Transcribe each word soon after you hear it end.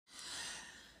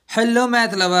Hello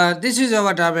math lover, this is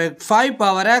our topic 5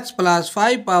 power x plus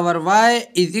 5 power y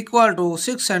is equal to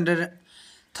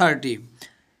 630.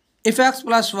 If x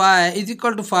plus y is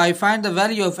equal to 5, find the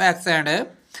value of x and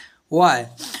y.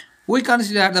 We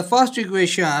consider the first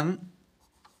equation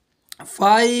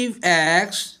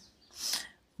 5x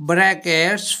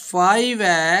brackets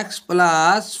 5x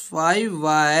plus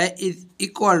 5y is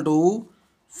equal to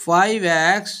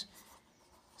 5x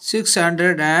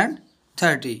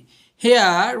 630.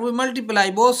 Here we multiply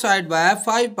both sides by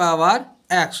 5 power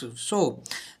x. So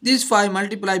this 5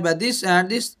 multiplied by this and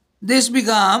this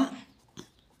become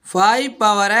 5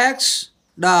 power x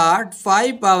dot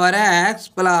 5 power x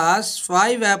plus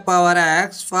 5 power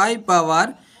x 5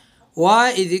 power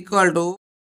y is equal to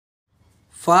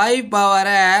 5 power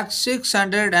x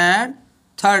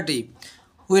 630.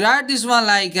 We write this one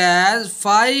like as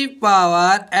 5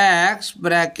 power x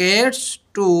brackets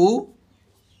 2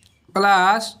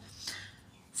 plus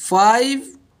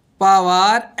 5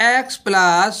 power x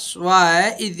plus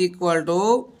y is equal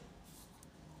to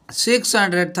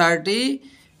 630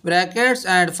 brackets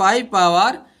and 5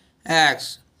 power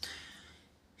x.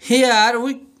 Here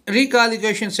we recall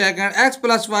equation second, x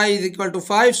plus y is equal to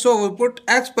 5, so we put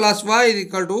x plus y is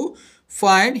equal to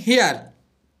find here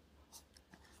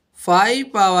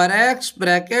 5 power x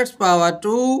brackets power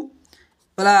 2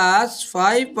 plus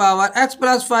 5 power x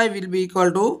plus 5 will be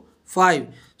equal to 5.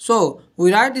 So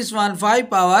we write this one 5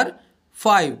 power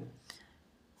 5.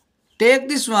 Take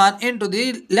this one into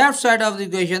the left side of the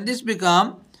equation. This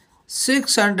become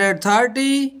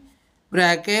 630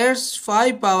 brackets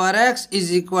 5 power x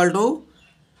is equal to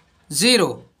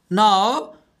 0.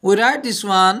 Now we write this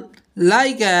one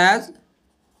like as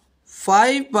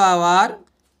 5 power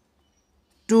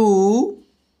 2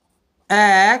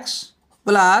 x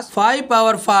plus 5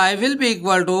 power 5 will be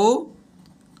equal to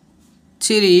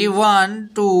 3,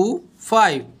 1, 2,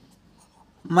 5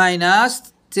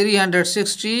 minus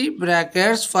 360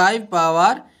 brackets 5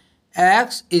 power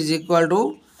x is equal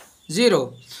to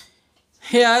 0.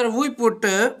 Here we put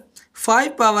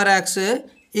 5 power x is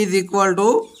equal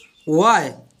to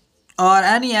y or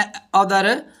any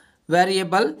other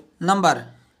variable number.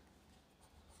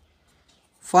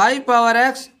 5 power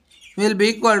x will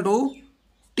be equal to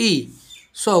t.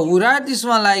 So we write this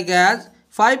one like as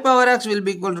 5 power x will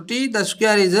be equal to t, the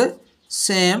square is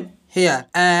same here,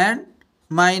 and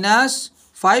minus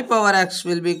 5 power x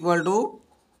will be equal to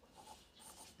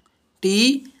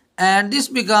t, and this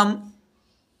become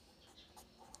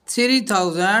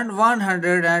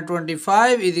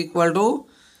 3125 is equal to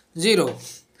 0.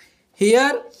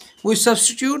 Here we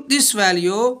substitute this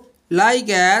value like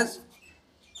as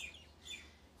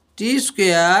t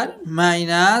square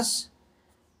minus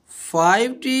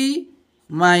 5t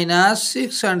minus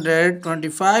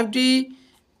 625t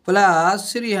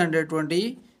plus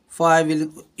 325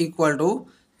 will equal to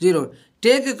 0.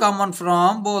 Take a common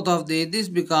from both of these. This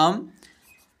become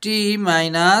t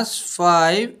minus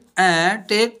 5 and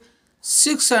take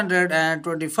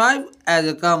 625 as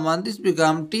a common. This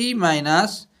become t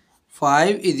minus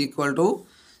 5 is equal to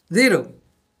 0.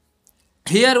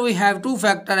 Here we have two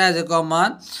factors as a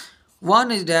common.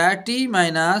 One is that t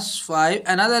minus 5,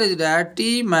 another is that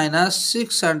t minus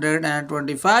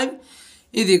 625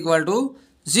 is equal to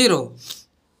 0.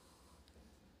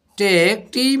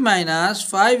 Take t minus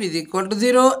 5 is equal to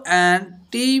 0 and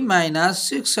t minus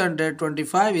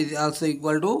 625 is also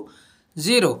equal to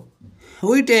 0.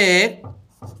 We take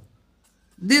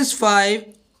this 5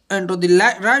 into the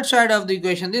right side of the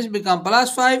equation. This become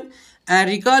plus 5 and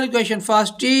recall equation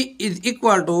first, t is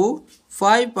equal to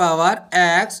 5 power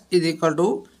x is equal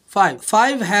to 5.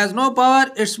 5 has no power,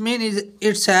 its mean is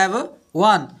it's have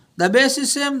 1. The base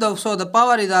is same, so the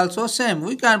power is also same.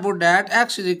 We can put that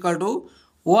x is equal to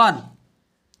 1.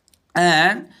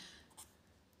 And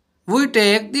we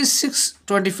take this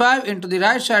 625 into the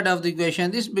right side of the equation.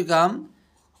 This become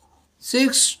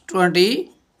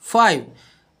 625.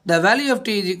 The value of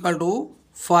t is equal to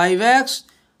 5x.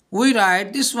 We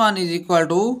write this one is equal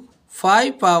to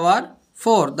 5 power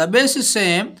 4. The base is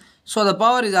same, so the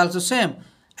power is also same.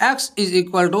 X is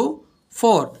equal to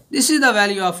 4. This is the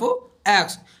value of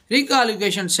x. Recall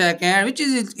equation second, which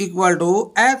is equal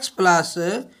to x plus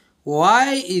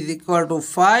y is equal to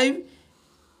 5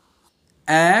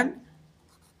 and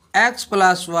x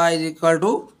plus y is equal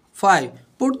to 5.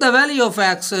 Put the value of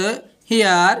x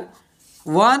here.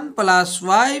 1 plus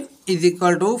 5 is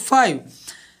equal to 5.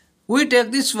 We take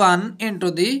this one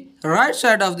into the right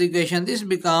side of the equation. This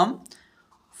become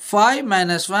 5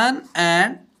 minus 1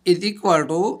 and is equal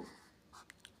to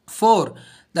 4.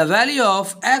 The value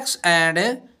of x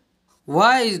and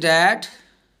y is that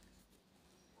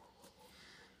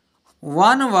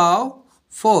 1 over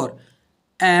 4,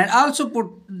 and also put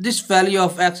this value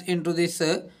of x into this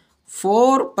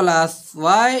 4 plus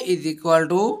y is equal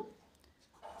to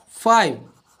 5.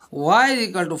 Y is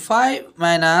equal to 5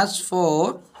 minus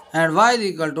 4 and y is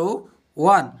equal to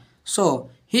 1. So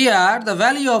here the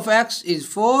value of x is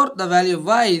 4, the value of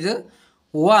y is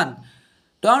 1.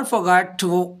 Don't forget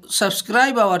to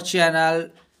subscribe our channel.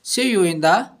 See you in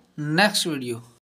the next video.